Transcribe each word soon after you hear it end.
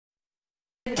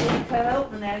They didn't cut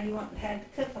open now, you wouldn't have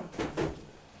to cook them.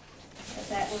 But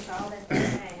that was all that they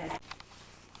had.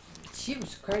 She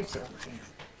was crazy on him.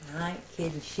 And I ain't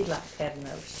kidding, she liked having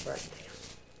nervous breakdown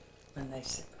when they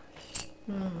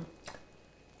separated.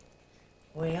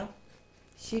 Well,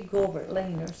 she'd go over at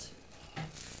Lena's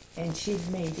and she'd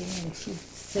meet him and she'd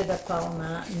sit up all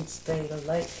night and stay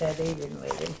late that evening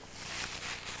with him.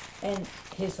 And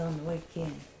he's on the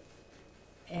weekend.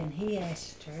 And he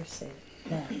asked her, said,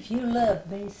 now, if you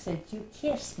love me, said, you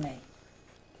kiss me.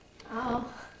 Oh.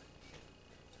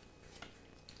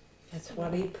 That's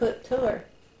what he put to her.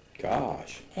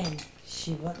 Gosh. And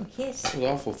she wouldn't kiss It him. was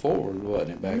awful forward, wasn't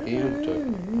it, back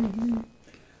then?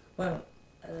 Well,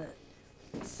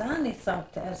 Sonny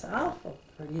thought that was awful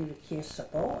for you to kiss a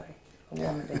boy, a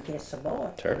woman to kiss a boy.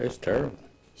 It's terrible.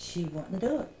 She wouldn't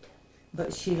do it,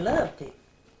 but she loved it.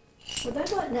 Well, there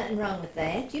wasn't nothing wrong with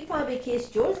that. You probably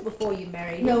kissed George before you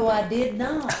married him. No, I did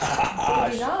not.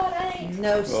 Did you not, ain't?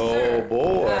 No, sir. Oh,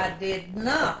 boy. I did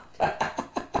not.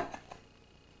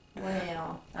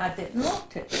 Well, I didn't want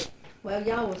to. well,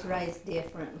 y'all was raised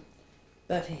different.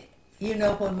 But, you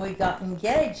know, when we got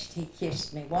engaged, he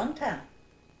kissed me one time.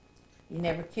 He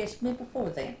never kissed me before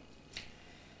then.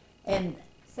 And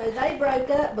So they broke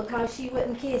up because she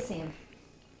wouldn't kiss him.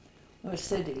 we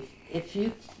said, if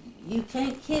you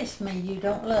can't kiss me, you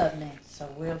don't love me. So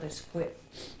we'll just quit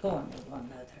going with one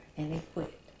another. And he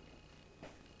quit.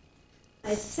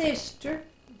 His sister,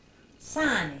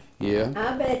 Sonny. Yeah.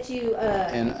 I bet you,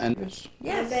 And I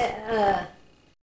Yes. bet,